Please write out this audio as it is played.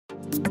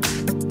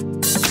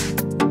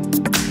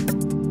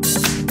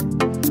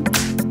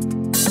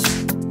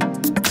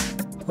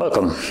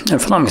Welcome,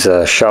 my name is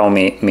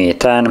Xiaomi Mi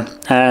 10,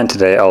 and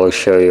today I will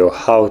show you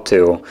how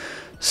to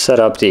set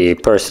up the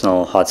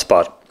personal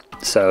hotspot.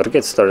 So to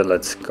get started,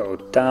 let's go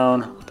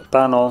down the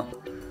panel,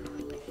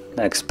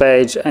 next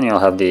page, and you'll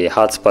have the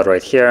hotspot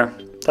right here.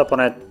 Tap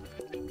on it,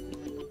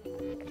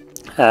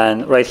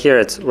 and right here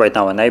it's right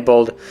now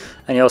enabled,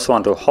 and you also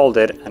want to hold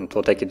it, and it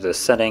will take you to the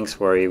settings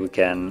where you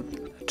can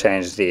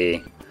change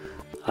the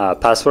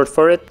password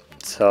for it.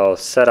 So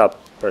set up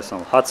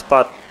personal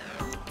hotspot.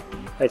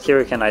 Right here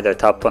you can either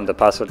tap on the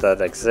password that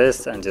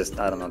exists and just,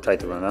 I don't know, try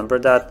to remember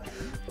that,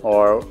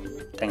 or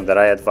thing that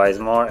I advise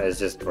more is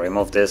just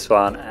remove this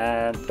one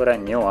and put a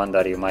new one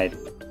that you might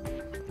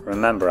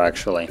remember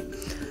actually.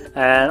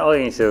 And all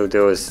you need to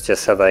do is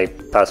just have a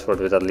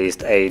password with at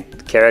least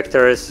 8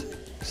 characters,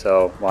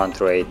 so 1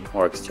 through 8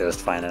 works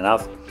just fine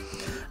enough.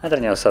 And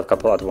then you also have a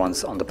couple other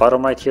ones on the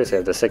bottom right here, so you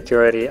have the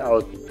security. I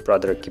would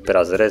rather keep it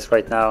as it is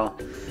right now.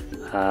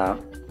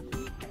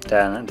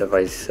 Then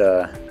device,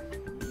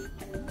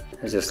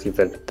 just leave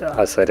it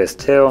as it is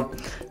too.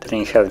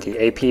 Then you have the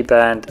AP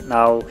band.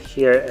 Now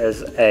here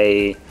is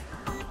a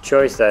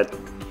choice that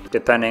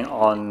depending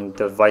on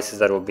the devices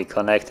that will be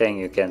connecting,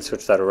 you can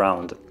switch that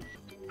around.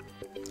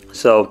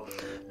 So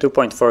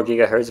 2.4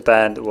 gigahertz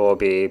band will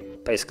be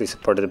basically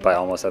supported by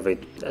almost every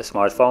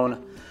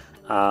smartphone,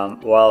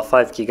 while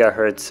 5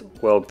 gigahertz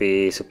will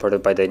be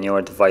supported by the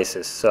newer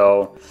devices.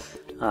 So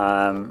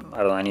I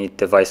don't know, any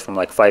device from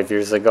like 5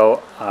 years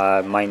ago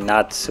might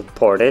not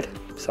support it,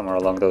 somewhere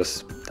along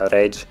that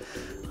age.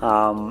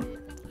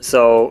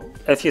 So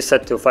if you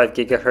set to 5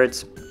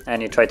 gigahertz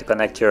and you try to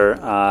connect your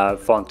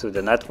phone to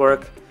the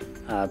network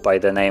by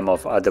the name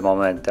of, at the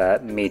moment,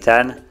 Mi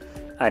 10,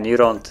 and you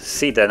don't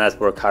see the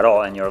network at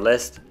all in your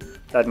list,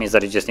 that means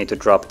that you just need to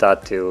drop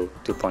that to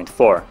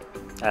 2.4,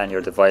 and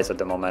your device at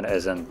the moment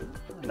isn't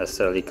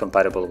necessarily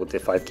compatible with the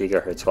 5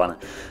 gigahertz one.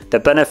 The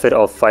benefit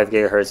of 5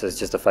 gigahertz is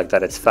just the fact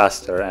that it's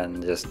faster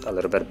and just a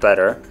little bit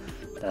better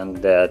than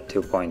the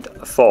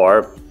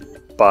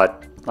 2.4,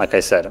 but like I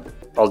said,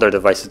 older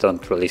devices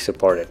don't really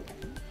support it.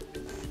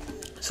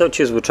 So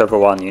choose whichever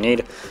one you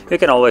need. You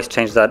can always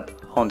change that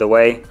on the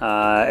way.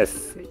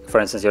 If, for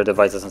instance, your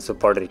device doesn't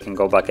support it, you can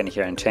go back in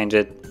here and change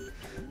it.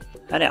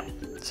 And yeah,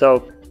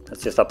 so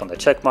let's just tap on the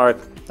check mark.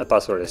 The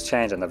password is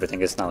changed and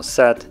everything is now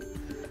set.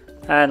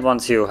 And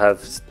once you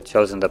have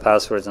chosen the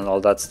passwords and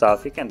all that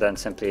stuff, you can then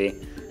simply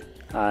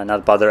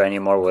not bother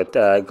anymore with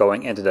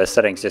going into the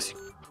settings. Just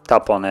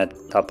tap on it,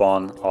 tap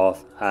on,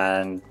 off,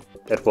 and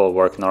it will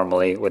work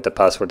normally with the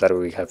password that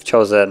we have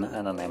chosen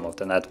and the name of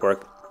the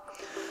network.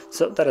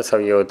 So that is how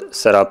you would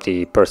set up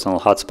the personal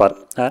hotspot.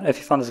 And if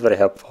you found this very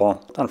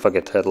helpful, don't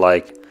forget to hit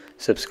like,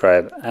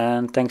 subscribe,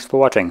 and thanks for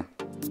watching.